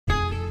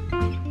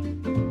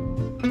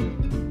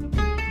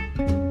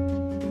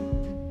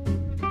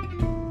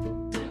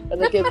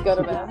the kids go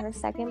to bed. Her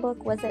second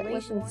book was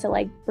to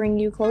like bring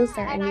you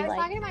closer, and I you was like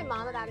talking to my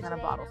mom about it On a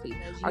today. bottle feed.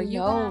 Are you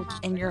know,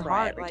 in your cry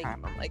heart, every like,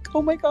 time. I'm like,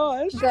 oh my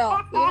gosh. Girl,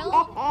 you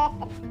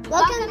know?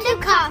 Welcome to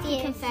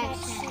Coffee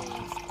Confessions.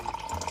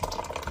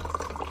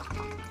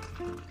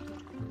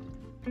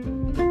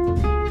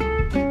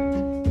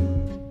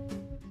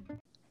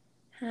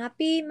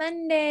 Happy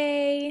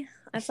Monday.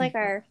 That's like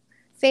our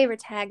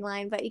favorite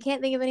tagline, but you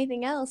can't think of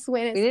anything else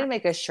when it's We need to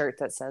make a shirt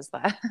that says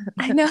that.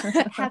 I know.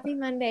 Happy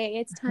Monday.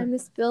 It's time to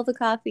spill the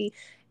coffee.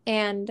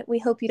 And we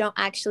hope you don't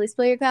actually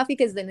spill your coffee,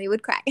 because then we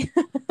would cry.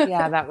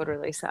 Yeah, that would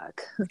really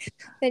suck.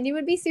 Then you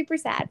would be super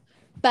sad.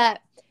 But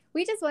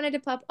we just wanted to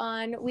pop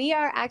on. We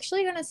are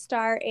actually going to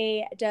start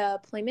a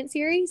deployment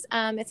series.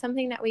 It's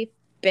something that we've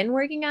been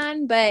working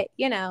on, but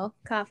you know,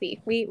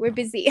 coffee. We're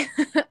busy.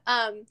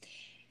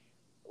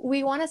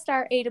 We want to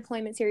start a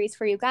deployment series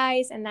for you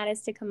guys, and that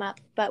is to come up,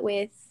 but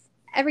with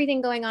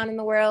everything going on in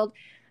the world.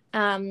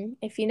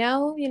 If you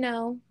know, you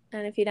know,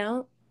 and if you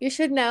don't, you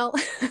should know.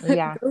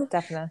 Yeah,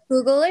 definitely.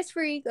 Google is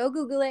free. Go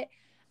Google it.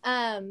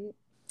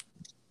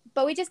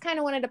 But we just kind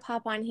of wanted to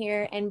pop on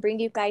here and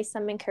bring you guys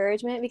some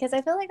encouragement, because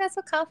I feel like that's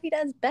what coffee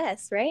does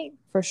best, right?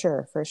 For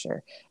sure.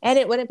 And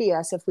it wouldn't be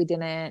us if we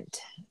didn't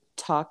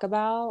talk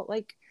about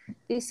like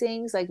these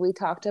things. Like we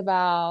talked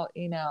about,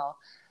 you know,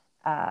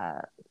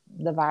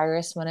 the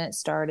virus when it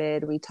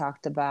started. We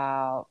talked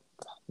about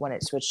when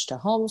it switched to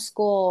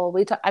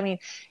homeschool. I mean,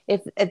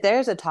 if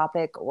there's a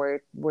topic, we're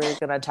going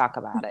to talk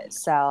about it.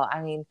 So,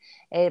 I mean,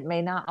 it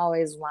may not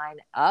always line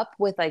up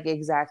with like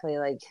exactly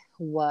like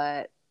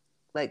what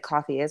like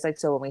coffee is. Like,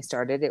 so when we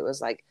started, it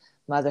was like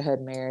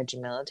motherhood, marriage,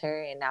 and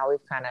military. And now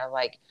we've kind of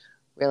like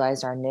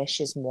realized our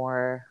niche is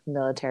more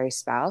military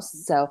spouse.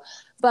 So,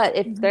 but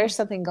if there's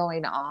something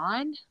going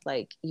on,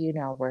 like, you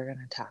know, we're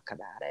going to talk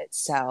about it.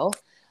 So,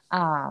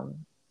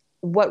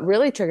 what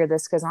really triggered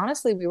this, because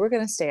honestly, we were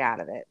going to stay out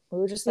of it. We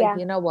were just like,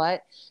 you know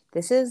what,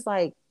 this is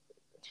like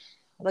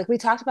we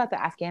talked about the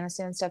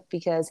Afghanistan stuff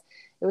because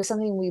it was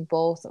something we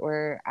both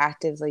were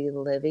actively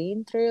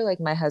living through. Like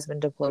my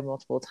husband deployed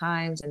multiple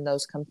times in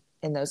those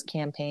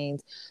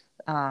campaigns.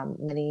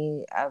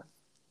 Many of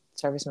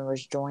service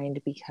members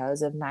joined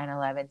because of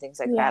 9/11, things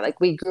like that. Like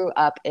we grew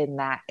up in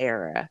that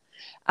era.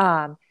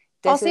 Also,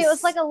 it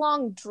was like a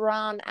long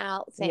drawn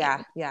out thing.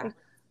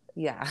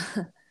 Yeah.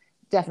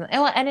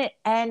 Definitely.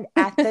 And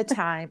at the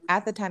time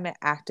it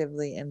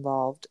actively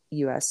involved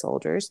U.S.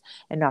 soldiers,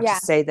 and not to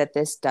say that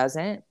this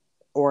doesn't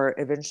or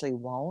eventually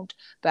won't,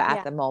 but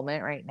at the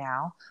moment right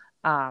now,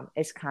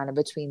 it's kind of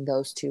between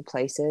those two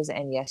places.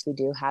 And yes, we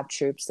do have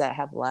troops that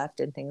have left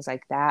and things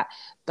like that,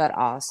 but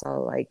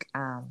also like,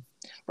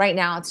 right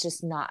now it's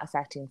just not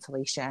affecting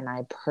Felicia and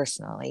I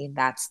personally.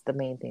 That's the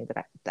main thing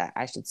that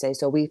I should say.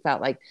 So we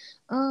felt like,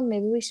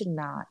 maybe we should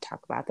not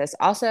talk about this.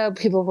 Also,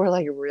 people were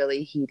like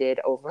really heated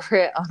over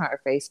it on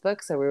our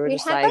Facebook. So we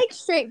had like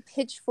straight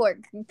pitchfork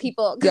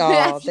people.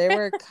 Y'all, they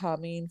were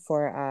coming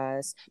for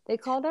us. They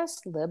called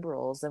us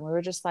liberals, and we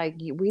were just like,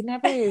 we've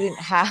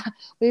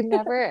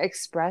never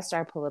expressed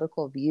our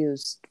political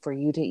views for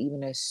you to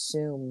even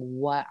assume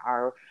what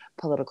our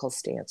political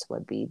stance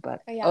would be.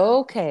 But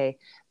okay.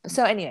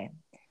 So anyway,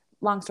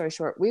 long story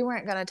short, we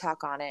weren't going to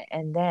talk on it.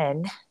 And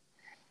then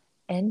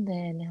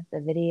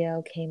the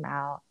video came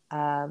out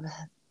of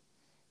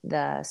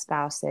the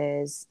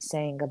spouses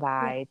saying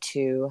goodbye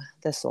to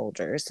the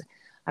soldiers.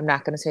 I'm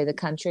not going to say the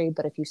country,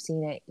 but if you've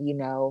seen it, you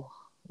know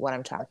what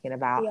I'm talking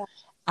about.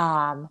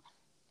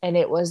 And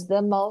it was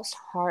the most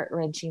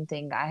heart-wrenching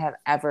thing I have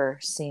ever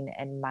seen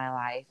in my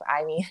life.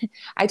 I mean,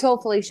 I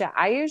told Felicia,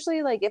 I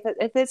usually like if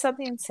it's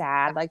something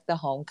sad, like the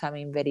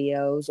homecoming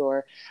videos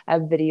or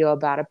a video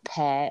about a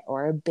pet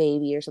or a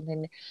baby or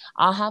something,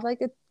 I'll have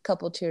like a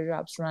couple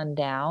teardrops run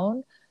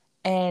down,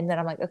 and then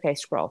I'm like, okay,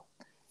 scroll.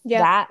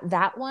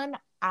 That one,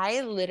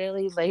 I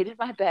literally laid in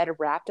my bed,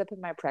 wrapped up in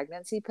my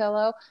pregnancy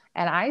pillow,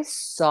 and I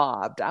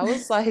sobbed. I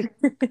was like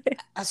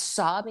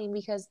sobbing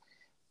because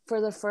for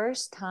the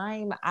first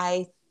time,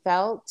 I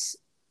felt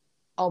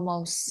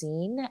almost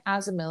seen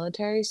as a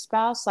military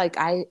spouse. Like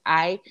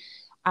I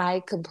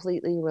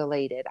completely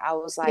related. I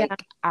was like,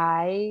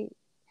 I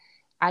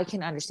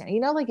can understand. You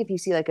know, like if you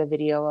see like a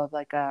video of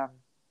like a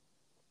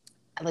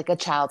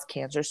child's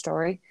cancer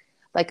story,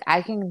 like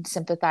I can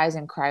sympathize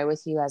and cry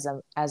with you as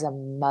a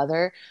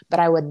mother, but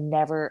I would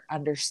never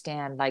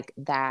understand like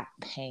that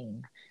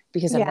pain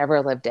because I've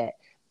never lived it.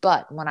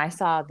 But when I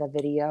saw the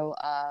video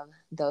of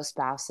those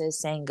spouses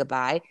saying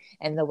goodbye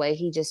and the way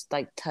he just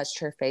like touched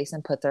her face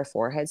and put their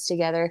foreheads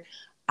together,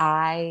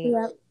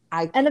 and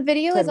the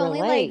video is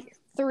only like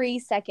 3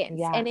 seconds.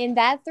 And in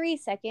that 3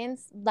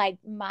 seconds, like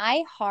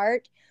my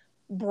heart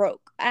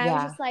broke. I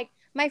was just like,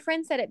 my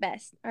friend said it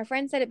best. Our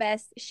friend said it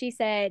best. She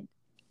said,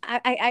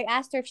 I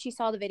asked her if she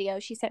saw the video.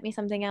 She sent me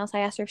something else. I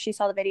asked her if she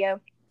saw the video.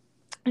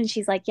 And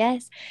she's like,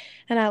 yes.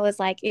 And I was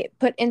like, it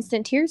put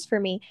instant tears for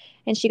me.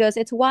 And she goes,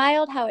 it's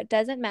wild how it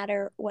doesn't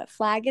matter what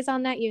flag is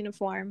on that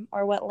uniform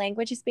or what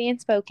language is being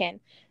spoken.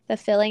 The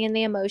feeling and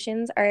the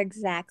emotions are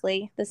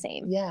exactly the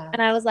same. Yeah.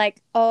 And I was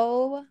like,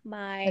 oh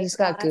my I just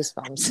got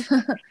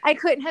goosebumps. I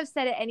couldn't have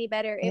said it any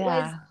better. It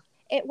was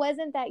it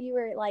wasn't that you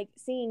were like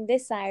seeing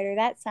this side or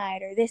that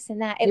side or this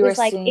and that. It you was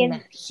were like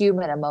seeing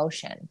human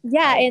emotion.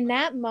 Yeah, in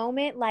that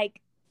moment, like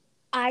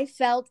I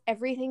felt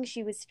everything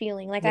she was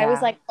feeling. Like I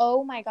was like,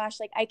 oh my gosh,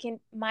 like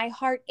my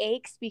heart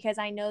aches because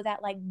I know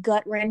that like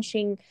gut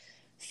wrenching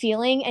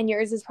feeling, and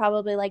yours is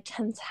probably like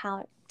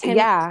 10,000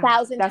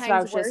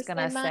 times worse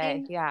than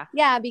mine.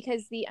 Yeah,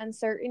 because the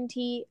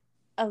uncertainty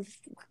of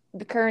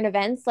the current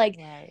events, like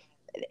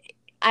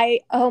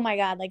oh my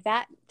God, like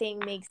that thing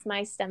makes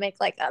my stomach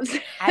like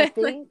upset. I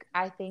think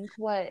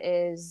what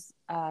is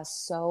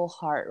so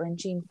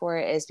heart-wrenching for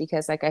it is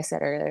because, like I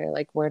said earlier,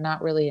 like we're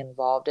not really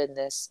involved in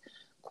this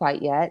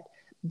quite yet,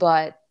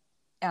 but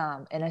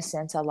in a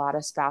sense, a lot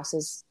of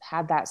spouses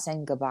had that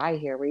saying goodbye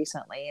here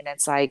recently, and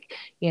it's like,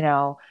 you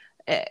know,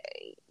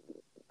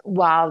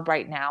 while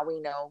right now we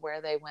know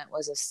where they went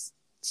was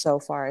so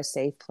far a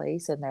safe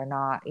place, and they're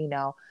not, you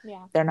know,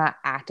 they're not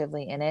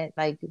actively in it.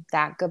 Like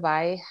that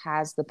goodbye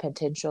has the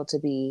potential to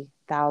be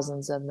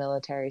thousands of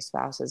military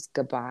spouses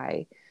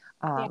goodbye,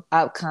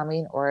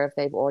 upcoming, or if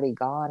they've already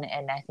gone.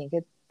 And I think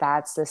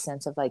that's the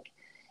sense of like,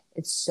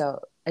 it's so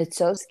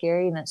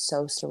scary, and it's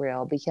so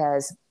surreal,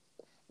 because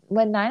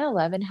when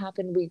 9/11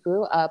 happened, we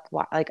grew up,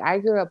 like I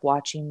grew up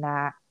watching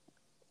that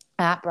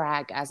at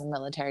Bragg as a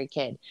military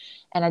kid,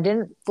 and I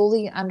didn't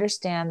fully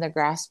understand the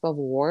grasp of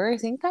war. I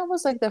think that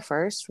was like the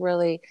first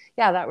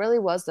that really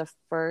was the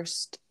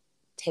first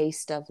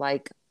taste of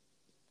like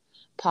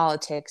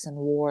politics and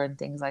war and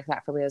things like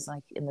that for me. I was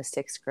like in the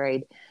 6th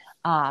grade.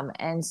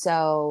 And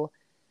so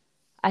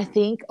I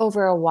think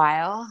over a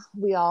while,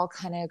 we all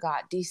kind of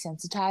got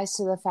desensitized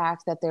to the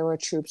fact that there were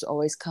troops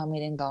always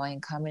coming and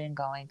going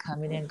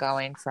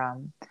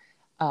from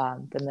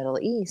the Middle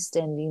East.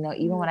 And, you know,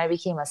 even when I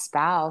became a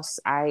spouse,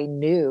 I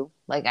knew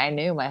my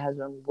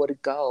husband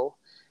would go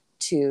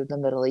to the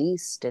Middle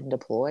East and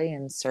deploy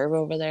and serve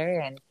over there.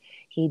 And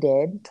he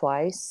did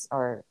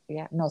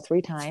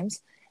three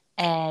times.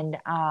 And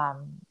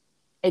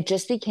it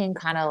just became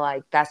kind of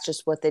like, that's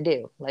just what they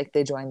do. Like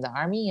they join the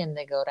army and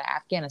they go to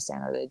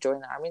Afghanistan, or they join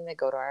the army and they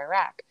go to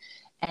Iraq.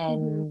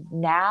 And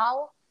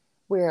now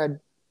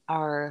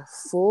are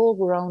full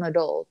grown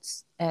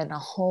adults, and a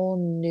whole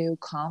new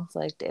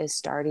conflict is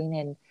starting.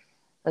 And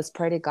let's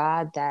pray to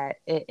God that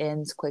it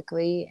ends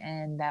quickly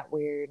and that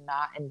we're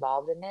not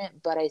involved in it.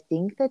 But I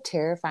think the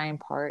terrifying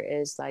part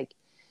is like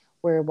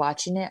we're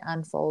watching it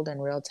unfold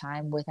in real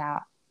time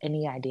without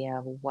any idea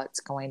of what's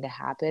going to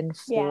happen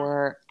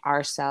for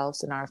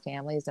ourselves and our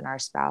families and our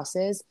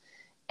spouses.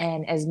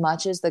 And as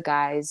much as the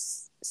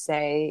guys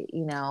say,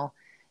 you know,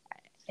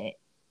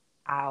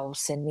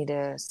 send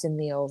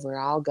me over,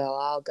 I'll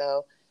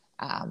go.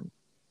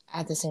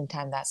 At the same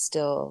time, that's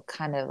still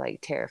kind of like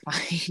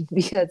terrifying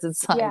because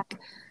it's like,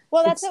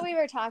 well, that's what we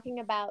were talking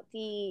about.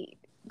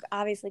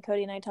 Obviously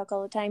Cody and I talk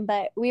all the time,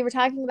 but we were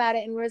talking about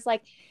it, and we was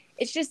like,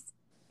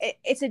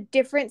 it's a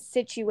different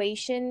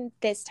situation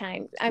this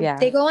time.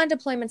 They go on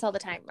deployments all the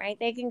time, right?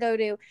 They can go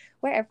to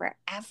wherever,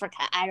 Africa,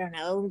 I don't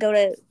know, go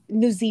to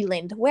New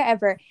Zealand,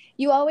 wherever.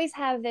 You always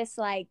have this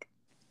like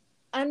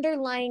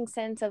underlying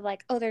sense of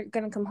like, oh, they're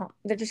gonna come home,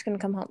 they're just gonna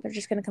come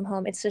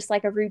home. It's just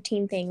like a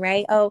routine thing,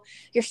 right? Oh,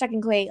 you're stuck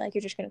in Kuwait, like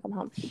you're just gonna come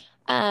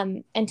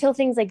home, until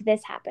things like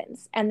this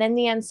happens, and then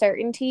the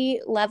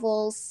uncertainty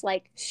levels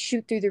like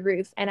shoot through the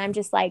roof, and I'm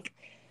just like,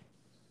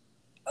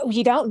 oh,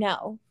 you don't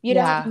know.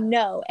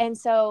 And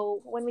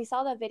so when we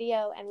saw the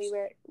video and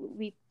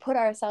we put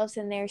ourselves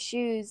in their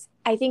shoes,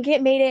 I think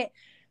it made it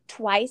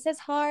twice as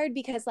hard,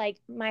 because like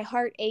my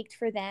heart ached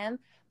for them,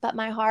 but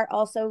my heart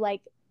also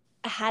like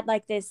had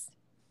like this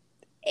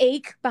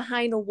ache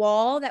behind a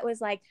wall that was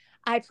like,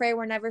 I pray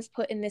we're never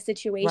put in this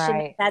situation.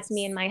 Right. That's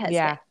me and my husband.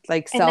 Yeah,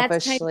 like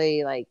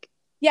selfishly,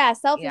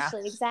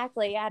 selfishly,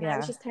 exactly. Yeah, and I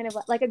was just kind of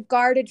like a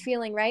guarded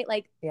feeling, right?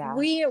 Like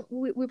we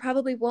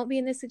probably won't be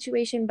in this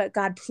situation, but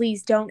God,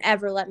 please don't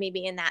ever let me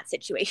be in that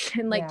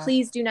situation. Like,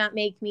 please do not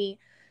make me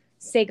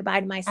say goodbye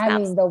to my spouse. I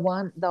mean,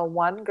 the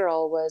one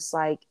girl was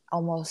like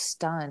almost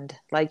stunned.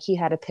 Like he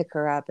had to pick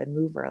her up and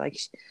move her.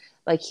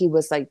 Like he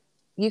was like,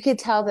 you could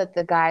tell that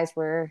the guys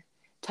were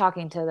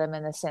talking to them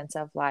in the sense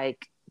of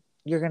like,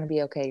 you're going to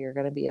be okay. You're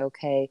going to be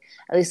okay.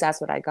 At least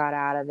that's what I got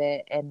out of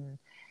it. And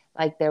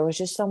like, there was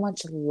just so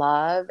much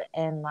love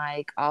and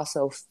like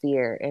also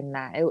fear in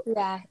that.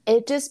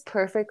 It just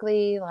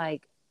perfectly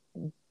like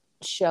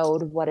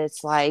showed what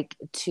it's like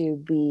to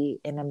be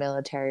in a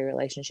military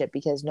relationship,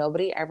 because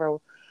nobody ever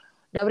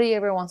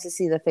wants to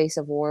see the face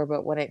of war.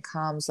 But when it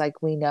comes,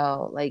 like, we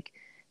know, like,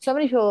 so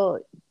many people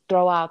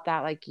throw out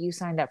that like, you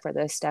signed up for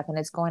this stuff, and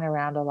it's going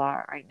around a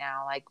lot right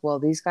now. Like, well,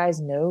 these guys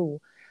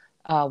know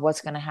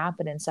what's going to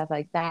happen and stuff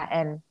like that.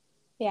 And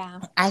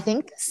I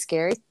think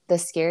the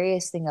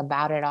scariest thing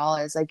about it all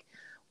is like,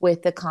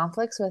 with the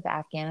conflicts with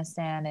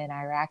Afghanistan and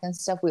Iraq and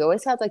stuff, we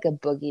always had like a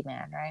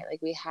boogeyman, right?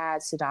 Like we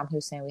had Saddam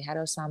Hussein, we had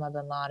Osama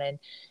bin Laden,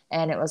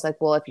 and it was like,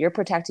 well, if you're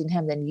protecting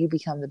him, then you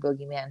become the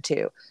boogeyman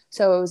too.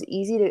 So it was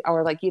easy to,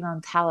 or like, you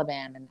know,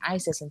 Taliban and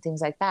ISIS and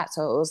things like that.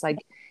 So it was like,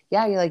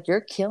 yeah, you're like,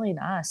 you're killing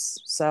us.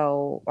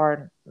 So,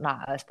 or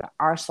not us, but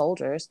our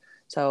soldiers.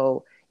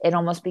 So it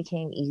almost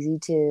became easy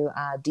to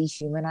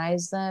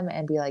dehumanize them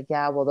and be like,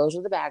 yeah, well, those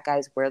are the bad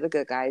guys, we're the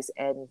good guys,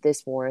 and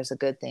this war is a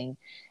good thing.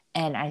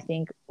 And I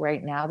think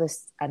right now,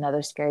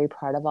 another scary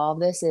part of all of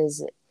this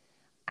is,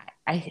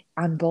 I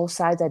on both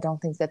sides, I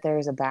don't think that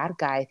there's a bad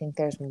guy. I think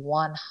there's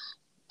one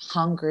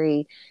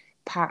hungry,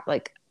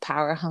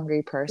 power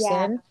hungry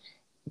person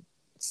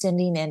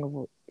sending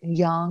in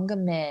young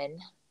men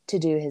to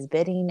do his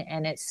bidding,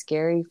 and it's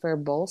scary for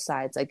both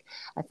sides. Like,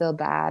 I feel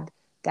bad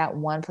that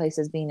one place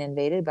is being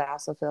invaded, but I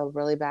also feel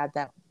really bad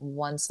that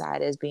one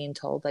side is being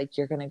told, like,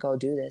 you're going to go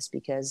do this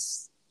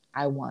because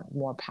I want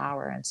more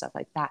power and stuff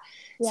like that.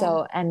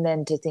 So, and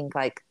then to think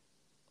like,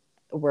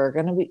 we're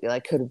going to be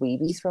like, could we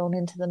be thrown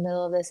into the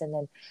middle of this, and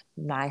then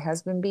my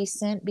husband be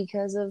sent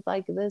because of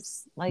like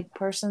this, like,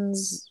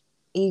 person's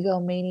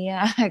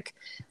egomaniac,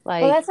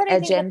 like, well, that's what agenda. I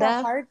think that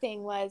the hard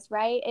thing was,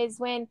 right, is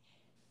when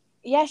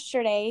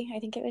yesterday, I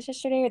think it was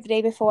yesterday or the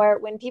day before,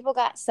 when people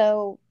got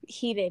so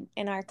heated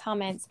in our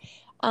comments,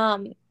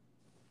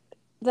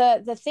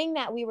 the thing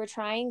that we were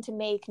trying to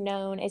make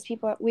known is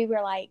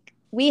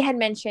we had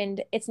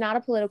mentioned it's not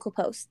a political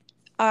post.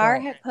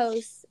 Our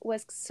post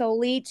was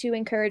solely to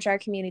encourage our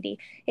community.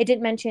 It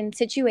didn't mention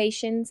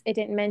situations. It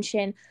didn't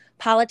mention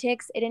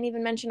politics. It didn't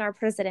even mention our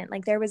president.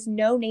 Like, there was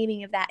no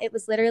naming of that. It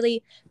was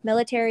literally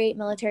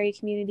military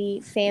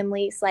community,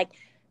 families. Like,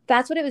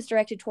 that's what it was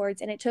directed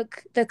towards. And it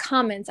took the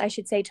comments, I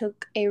should say,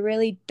 took a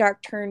really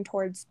dark turn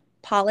towards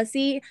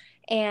policy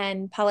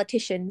and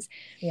politicians.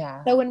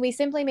 Yeah. So when we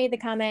simply made the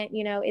comment,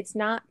 it's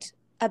not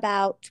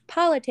about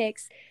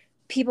politics,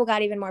 people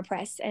got even more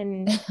press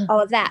and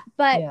all of that.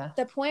 But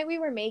the point we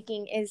were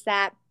making is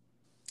that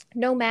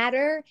no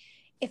matter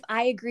if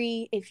I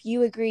agree, if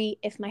you agree,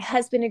 if my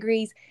husband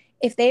agrees,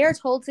 if they are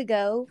told to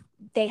go,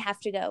 they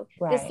have to go.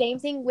 Right. The same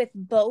thing with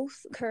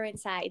both current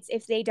sides.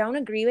 If they don't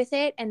agree with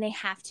it and they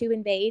have to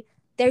invade,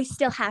 they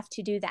still have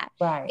to do that.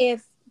 Right.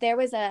 If there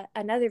was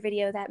another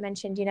video that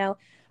mentioned,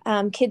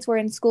 kids were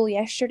in school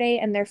yesterday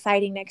and they're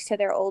fighting next to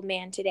their old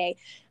man today.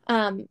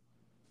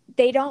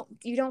 You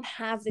don't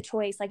have the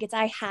choice. Like, it's,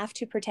 I have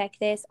to protect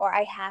this, or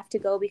I have to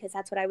go because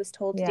that's what I was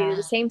told to do.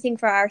 The same thing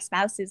for our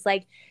spouses.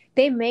 Like,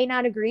 they may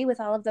not agree with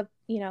all of the,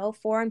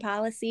 foreign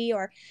policy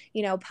or,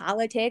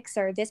 politics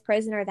or this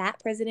president or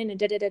that president and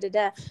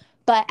da-da-da-da-da.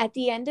 But at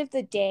the end of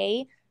the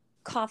day,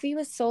 coffee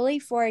was solely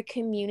for a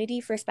community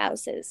for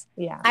spouses.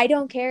 Yeah. I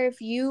don't care if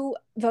you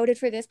voted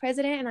for this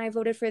president and I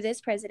voted for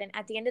this president.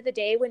 At the end of the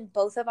day, when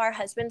both of our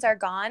husbands are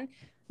gone,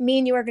 me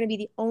and you are going to be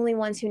the only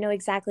ones who know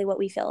exactly what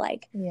we feel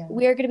like. Yeah.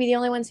 We are going to be the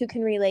only ones who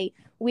can relate.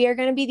 We are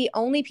going to be the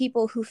only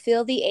people who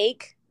feel the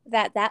ache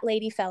that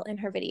lady felt in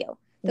her video.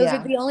 Those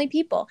are the only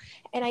people.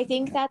 And I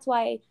think that's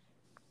why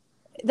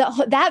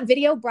that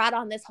video brought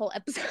on this whole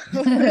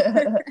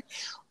episode.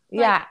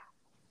 Yeah.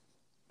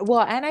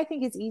 Well, and I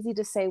think it's easy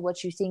to say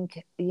what you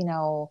think,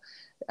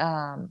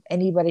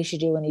 anybody should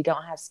do when you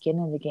don't have skin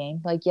in the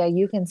game. Like, yeah,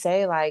 you can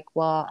say like,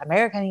 well,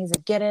 America needs to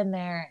get in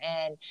there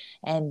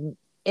and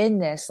in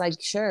this,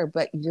 like, sure,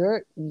 but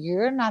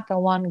you're not the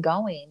one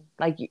going,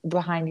 like,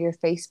 behind your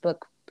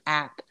Facebook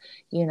app,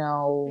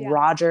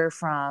 Roger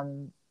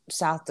from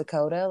South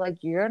Dakota, like,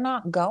 you're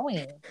not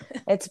going.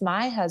 It's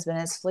my husband,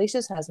 it's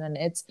Felicia's husband,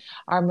 it's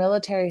our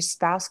military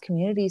spouse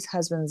community's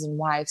husbands and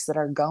wives that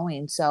are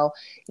going. So,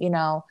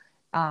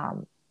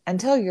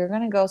 until you're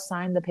going to go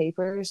sign the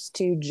papers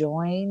to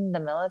join the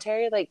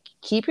military, like,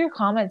 keep your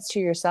comments to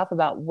yourself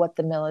about what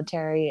the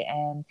military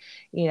and,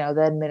 the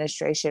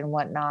administration,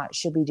 whatnot,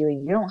 should be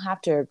doing. You don't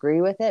have to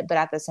agree with it, but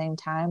at the same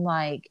time,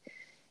 like,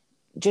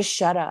 just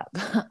shut up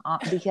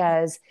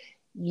because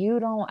you're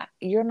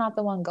not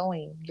the one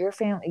going. Your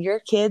family, your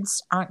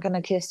kids aren't going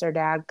to kiss their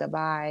dad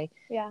goodbye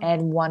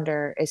and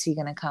wonder, is he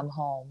going to come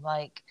home?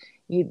 Like,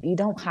 you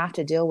don't have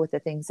to deal with the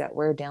things that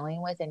we're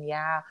dealing with. And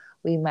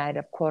we might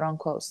have quote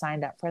unquote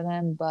signed up for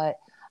them, but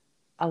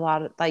a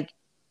lot of, like,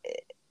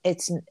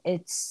 it's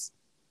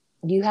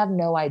you have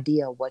no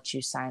idea what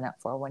you sign up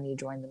for when you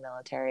join the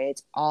military.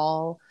 It's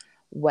all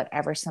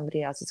whatever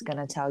somebody else is going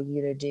to tell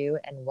you to do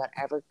and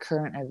whatever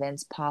current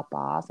events pop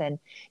off. And,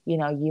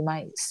 you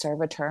might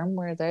serve a term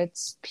where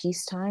it's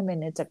peacetime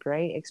and it's a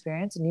great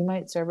experience. And you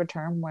might serve a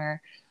term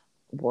where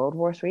World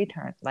War III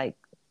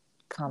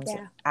comes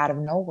out of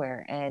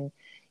nowhere. And,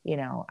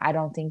 I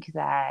don't think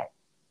that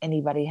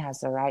anybody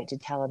has the right to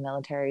tell a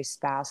military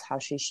spouse how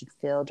she should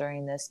feel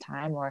during this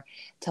time, or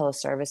tell a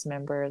service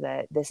member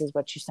that this is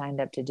what you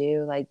signed up to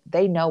do. Like,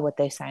 they know what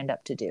they signed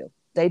up to do.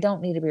 They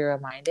don't need to be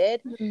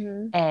reminded.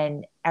 Mm-hmm.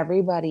 And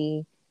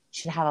everybody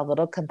should have a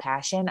little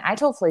compassion. I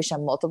told Felicia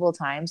multiple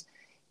times,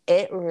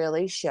 it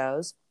really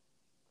shows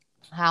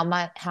how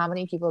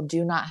many people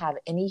do not have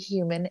any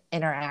human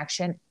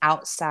interaction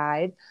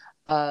outside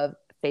of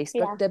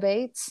Facebook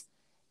debates.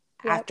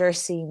 Yep. After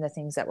seeing the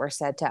things that were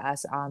said to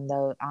us on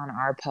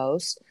our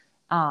post.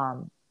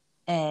 And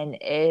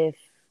if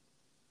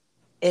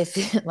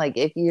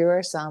if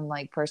you're some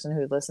person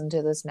who listened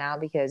to this now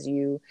because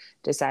you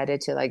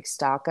decided to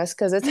stalk us,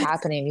 because it's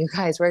happening, you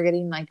guys, we're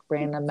getting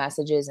random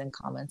messages and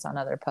comments on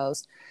other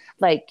posts.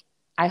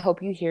 I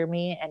hope you hear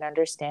me and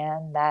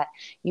understand that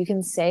you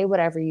can say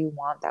whatever you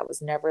want. That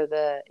was never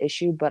the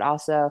issue, but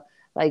also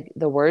like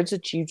the words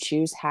that you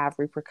choose have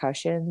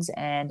repercussions,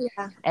 and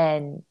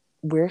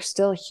we're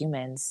still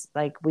humans.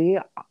 Like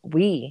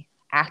we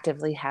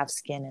actively have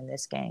skin in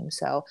this game.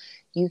 So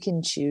you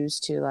can choose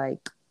to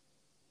like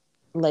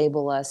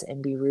label us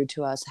and be rude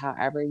to us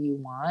however you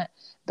want,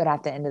 but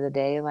at the end of the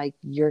day, like,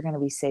 you're going to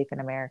be safe in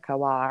America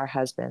while our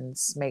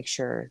husbands make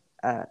sure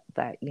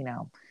that, you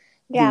know,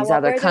 these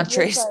other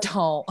countries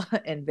don't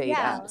invade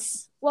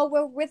us. Well,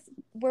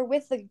 we're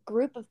with a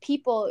group of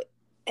people.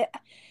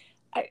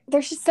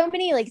 There's just so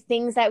many like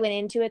things that went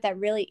into it that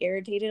really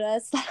irritated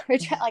us.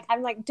 Like,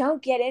 I'm like,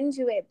 don't get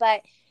into it,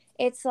 but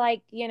it's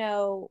like, you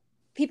know,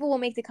 people will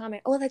make the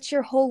comment, oh, that's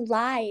your whole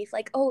life.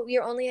 Like, oh,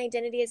 your only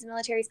identity is a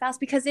military spouse,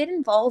 because it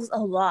involves a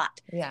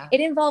lot. Yeah.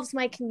 It involves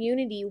my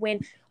community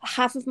when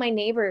half of my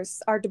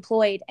neighbors are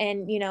deployed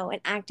and, you know, an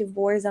active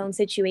war zone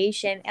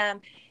situation.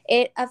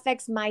 It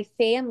affects my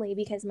family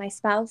because my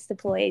spouse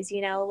deploys,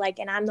 you know, like,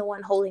 and I'm the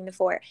one holding the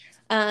fort.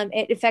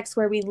 It affects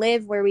where we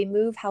live, where we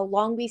move, how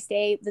long we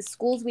stay, the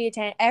schools we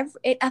attend.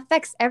 It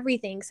affects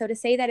everything. So to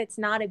say that it's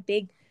not a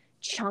big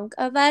chunk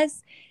of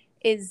us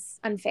is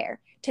unfair.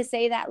 To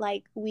say that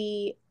like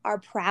we are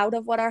proud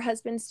of what our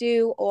husbands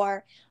do,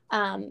 or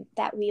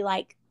that we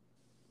like,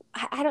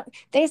 I don't,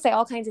 they say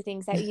all kinds of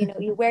things that, you know,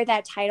 you wear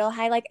that title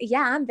high, like,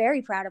 yeah, I'm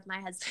very proud of my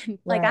husband.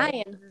 Like,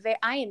 right.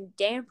 I am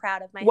damn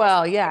proud of my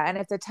husband. Yeah. And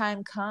if the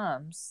time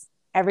comes,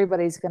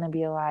 everybody's going to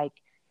be like,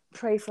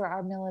 pray for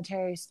our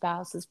military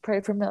spouses,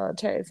 pray for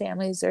military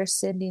families. They're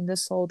sending the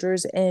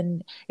soldiers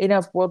in, you know,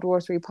 if World War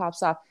III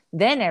pops off,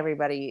 then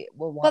everybody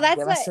will want to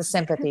give us the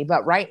sympathy.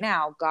 But right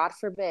now, God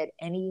forbid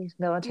any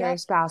military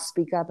spouse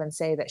speak up and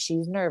say that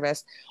she's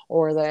nervous,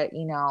 or that,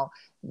 you know,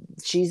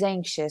 she's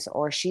anxious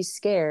or she's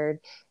scared.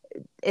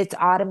 It's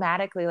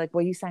automatically like,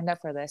 well, you signed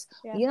up for this.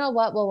 Yeah. You know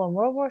what? Well, when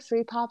World War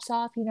III pops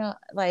off, you know,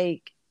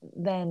 like,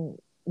 then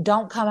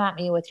don't come at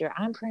me with your,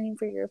 I'm praying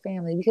for your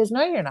family, because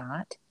no, you're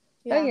not.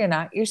 Yeah. No, you're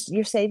not.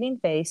 You're saving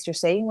face. You're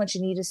saying what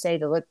you need to say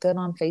to look good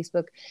on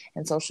Facebook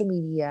and social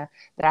media.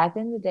 But at the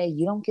end of the day,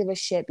 you don't give a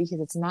shit,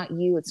 because it's not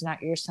you. It's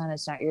not your son.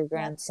 It's not your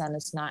grandson.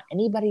 It's not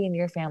anybody in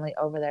your family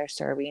over there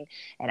serving.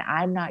 And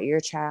I'm not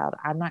your child.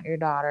 I'm not your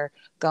daughter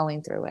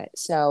going through it.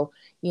 So,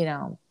 you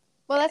know.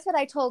 Well, that's what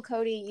I told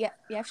Cody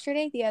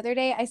the other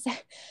day. I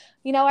said,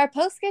 you know, our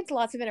post gets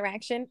lots of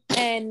interaction,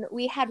 and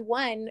we had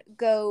one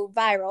go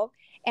viral.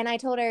 And I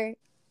told her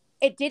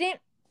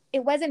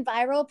it wasn't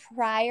viral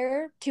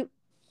prior to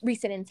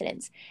recent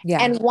incidents. Yeah.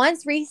 And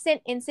once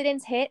recent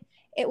incidents hit,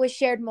 it was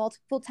shared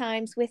multiple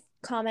times with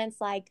comments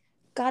like,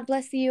 God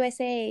bless the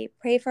USA,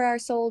 pray for our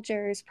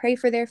soldiers, pray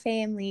for their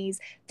families.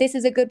 This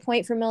is a good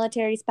point for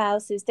military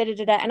spouses,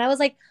 da-da-da-da. And I was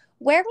like,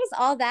 where was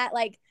all that,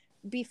 like,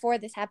 before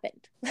this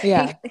happened?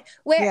 Yeah.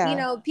 You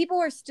know, people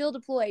were still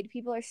deployed.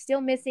 People are still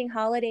missing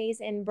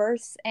holidays and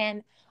births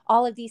and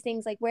all of these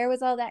things. Like, where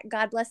was all that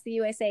God bless the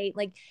USA?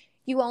 Like,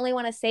 you only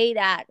want to say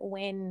that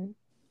when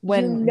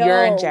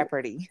you're in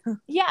jeopardy.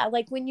 Yeah,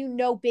 like when you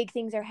know big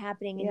things are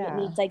happening and it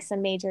needs like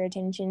some major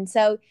attention.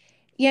 So,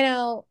 you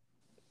know,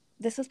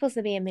 this was supposed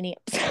to be a mini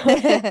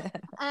episode.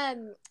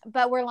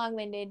 But we're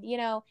long-winded. You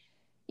know,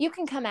 you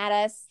can come at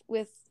us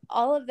with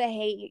all of the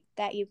hate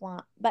that you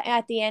want, but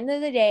at the end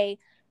of the day,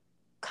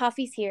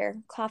 coffee's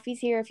here. Coffee's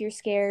here if you're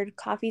scared.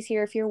 Coffee's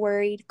here if you're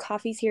worried.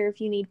 Coffee's here if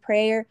you need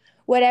prayer.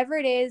 Whatever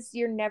it is,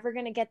 you're never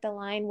going to get the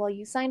line, well,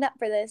 you signed up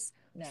for this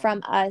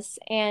from us.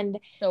 And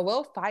no,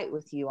 we'll fight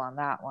with you on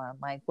that one.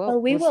 Like,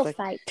 we will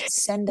fight.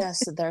 Send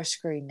us their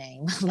screen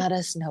name. Let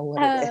us know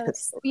what it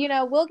is. You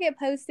know, we'll get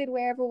posted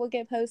wherever we'll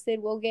get posted.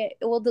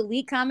 We'll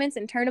delete comments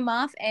and turn them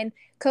off. And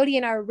Cody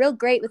and I are real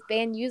great with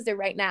ban user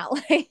right now.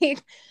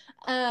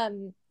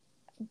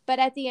 But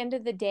at the end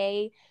of the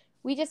day,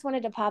 we just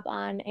wanted to pop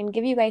on and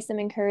give you guys some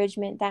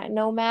encouragement that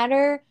no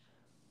matter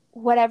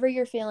whatever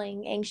you're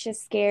feeling,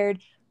 anxious, scared,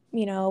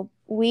 you know,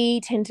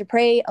 we tend to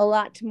pray a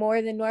lot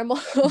more than normal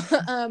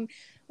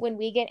when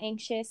we get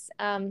anxious.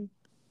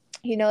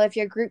 You know, if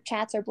your group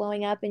chats are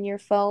blowing up and your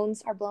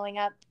phones are blowing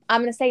up,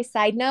 I'm going to say,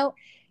 side note,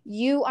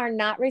 you are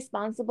not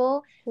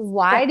responsible.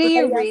 Why do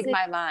you read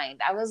my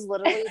mind? I was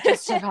literally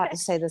just about to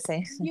say the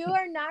same thing. You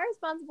are not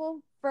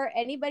responsible for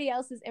anybody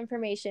else's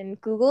information.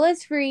 Google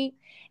is free.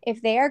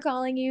 If they are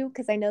calling you,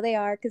 because I know they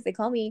are, because they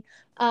call me,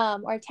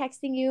 or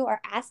texting you or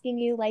asking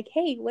you like,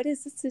 hey, what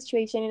is this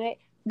situation? And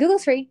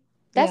Google's free.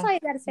 That's all you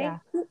got to say. Yeah.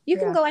 You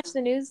can go watch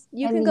the news.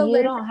 You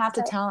don't have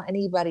to tell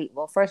anybody.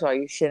 Well, first of all,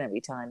 you shouldn't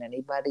be telling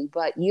anybody,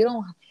 but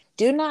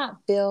do not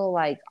feel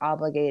like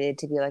obligated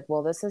to be like,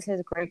 well, this is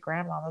his great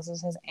grandma, this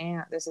is his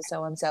aunt, this is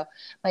so and so.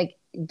 Like,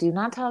 do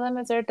not tell them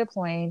if they're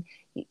deploying.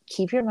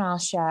 Keep your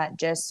mouth shut.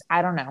 Just,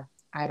 I don't know.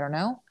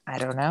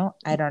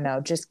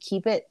 Just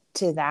keep it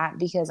to that,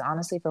 because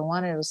honestly, for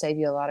one, it'll save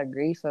you a lot of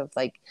grief of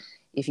like,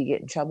 if you get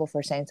in trouble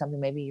for saying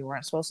something maybe you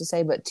weren't supposed to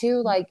say, but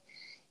two, like,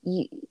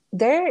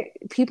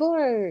 people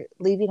are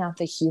leaving out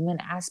the human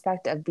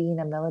aspect of being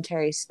a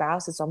military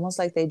spouse. It's almost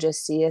like they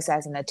just see us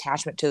as an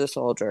attachment to the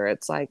soldier.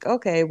 It's like,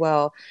 okay,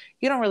 well,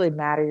 you don't really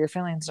matter. Your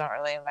feelings don't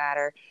really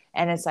matter.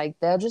 And it's like,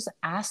 they'll just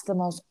ask the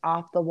most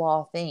off the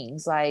wall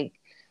things like,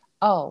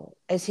 oh,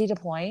 is he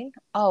deploying?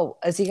 Oh,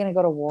 is he going to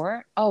go to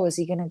war? Oh, is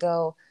he going to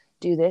go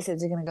do this?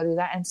 Is he going to go do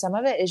that? And some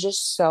of it is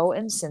just so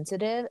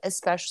insensitive,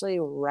 especially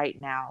right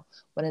now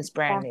when it's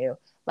brand new.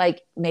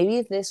 Like, maybe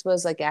if this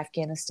was like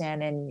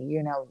Afghanistan and,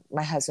 you know,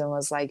 my husband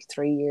was like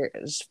 4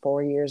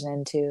 years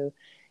into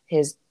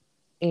his,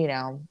 you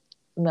know,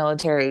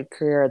 military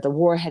career, the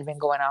war had been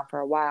going on for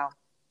a while.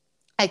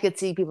 I could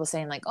see people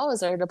saying like, oh,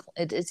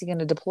 is he going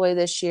to deploy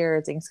this year?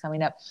 Are things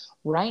coming up?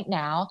 Right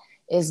now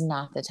is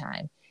not the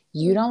time.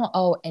 You don't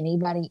owe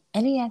anybody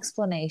any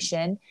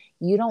explanation.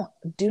 Do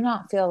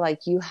not feel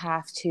like you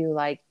have to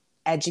like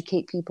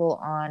educate people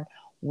on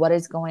what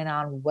is going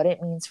on, what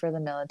it means for the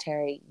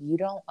military. You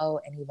don't owe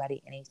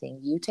anybody anything.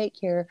 You take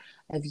care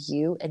of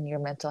you and your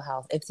mental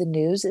health. If the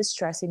news is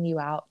stressing you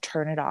out,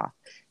 turn it off.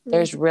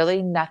 There's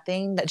really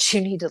nothing that you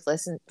need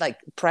to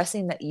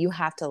pressing that you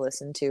have to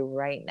listen to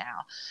right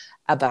now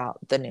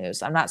about the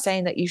news. I'm not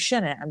saying that you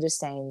shouldn't. I'm just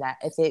saying that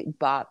if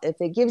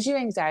it gives you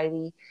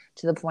anxiety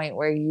to the point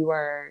where you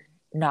are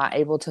not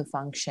able to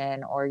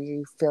function or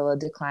you feel a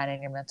decline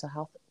in your mental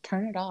health,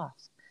 turn it off.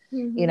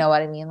 Mm-hmm. You know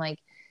what I mean? Like,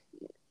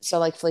 so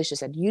like Felicia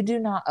said, you do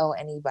not owe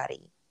anybody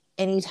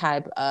any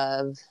type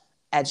of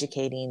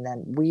educating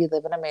them. We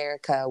live in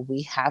America.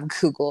 We have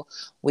Google.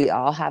 We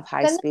all have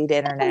high-speed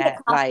internet.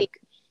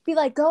 Be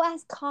like, go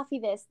ask Coffee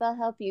this. They'll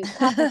help you.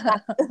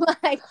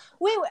 Like,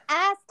 we would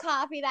ask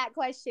Coffee that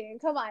question.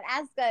 Come on,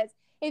 ask us.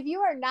 If you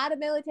are not a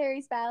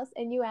military spouse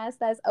and you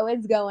ask us, oh,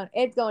 it's going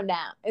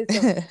down. It's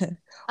going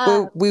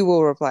down. We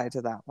will reply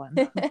to that one.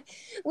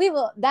 We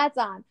will. That's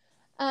on.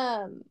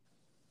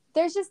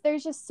 There's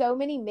just so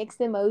many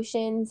mixed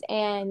emotions.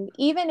 And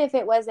even if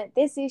it wasn't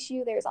this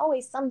issue, there's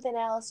always something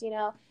else, you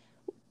know.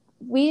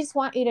 We just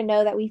want you to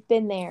know that we've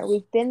been there.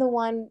 We've been the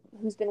one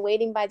who's been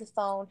waiting by the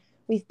phone.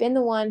 We've been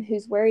the one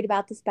who's worried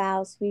about the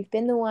spouse. We've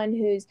been the one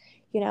who's,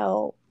 you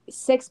know,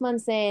 6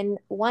 months in,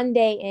 1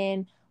 day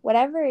in,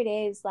 whatever it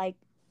is, like,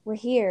 we're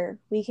here.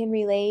 We can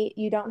relate.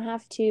 You don't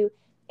have to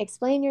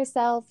explain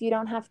yourself. You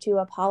don't have to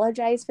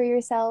apologize for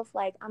yourself.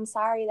 Like, I'm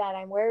sorry that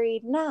I'm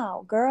worried.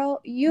 No, girl,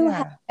 you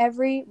have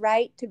every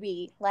right to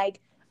be like,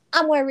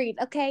 I'm worried.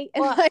 Okay.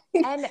 Well,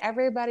 and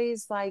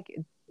everybody's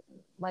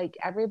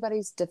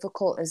everybody's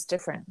difficult is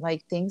different.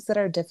 Like, things that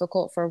are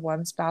difficult for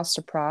one spouse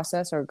to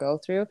process or go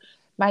through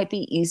might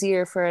be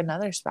easier for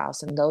another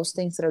spouse, and those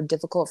things that are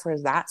difficult for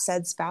that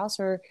said spouse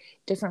are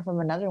different from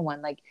another one.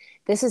 Like,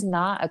 this is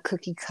not a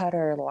cookie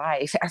cutter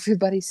life.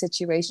 Everybody's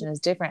situation is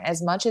different.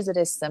 As much as it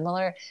is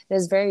similar, it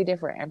is very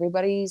different.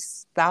 Everybody's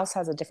spouse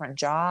has a different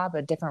job,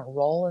 a different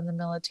role in the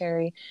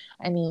military.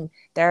 I mean,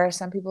 there are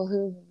some people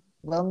who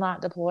will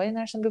not deploy, and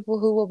there's some people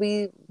who will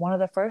be one of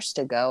the first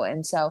to go.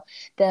 And so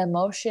the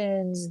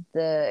emotions,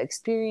 the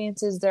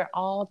experiences, they're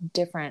all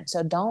different.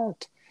 So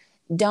don't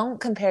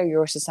compare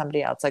yours to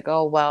somebody else. Like,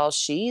 oh, well,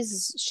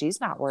 she's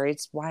not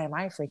worried. Why am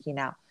I freaking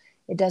out?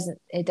 It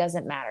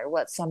doesn't matter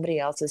what somebody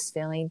else is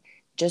feeling.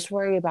 Just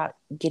worry about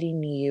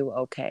getting you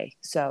okay.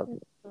 So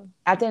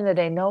at the end of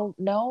the day,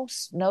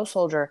 no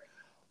soldier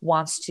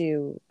wants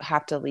to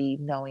have to leave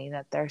knowing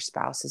that their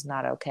spouse is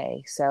not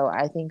okay. So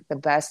I think the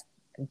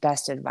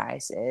best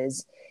advice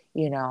is,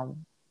 you know,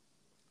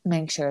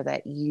 make sure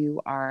that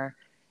you are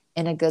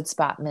in a good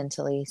spot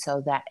mentally,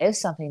 so that if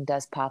something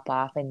does pop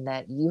off and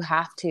that you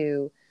have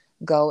to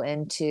go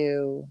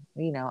into,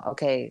 you know,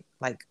 okay,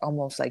 like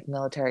almost like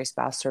military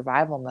spouse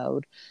survival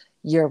mode,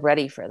 you're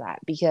ready for that.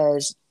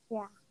 Because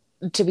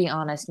to be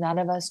honest, none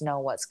of us know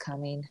what's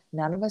coming.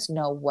 None of us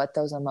know what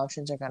those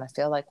emotions are going to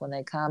feel like when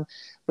they come.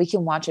 We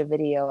can watch a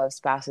video of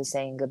spouses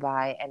saying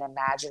goodbye and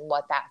imagine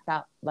what that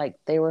felt like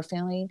they were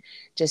feeling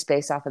just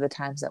based off of the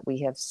times that we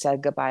have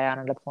said goodbye on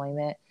a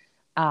deployment.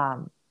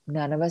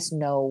 None of us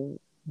know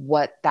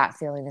what that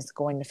feeling is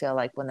going to feel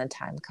like when the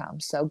time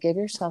comes. So give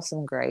yourself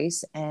some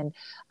grace and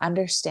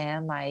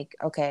understand, like,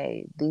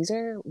 okay, these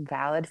are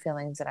valid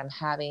feelings that I'm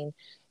having.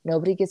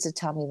 Nobody gets to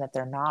tell me that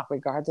they're not,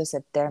 regardless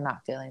if they're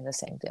not feeling the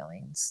same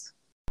feelings.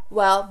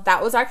 Well,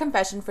 that was our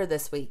confession for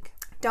this week.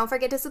 Don't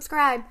forget to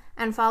subscribe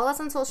and follow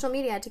us on social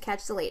media to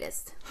catch the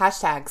latest.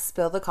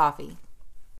 #SpillTheCoffee.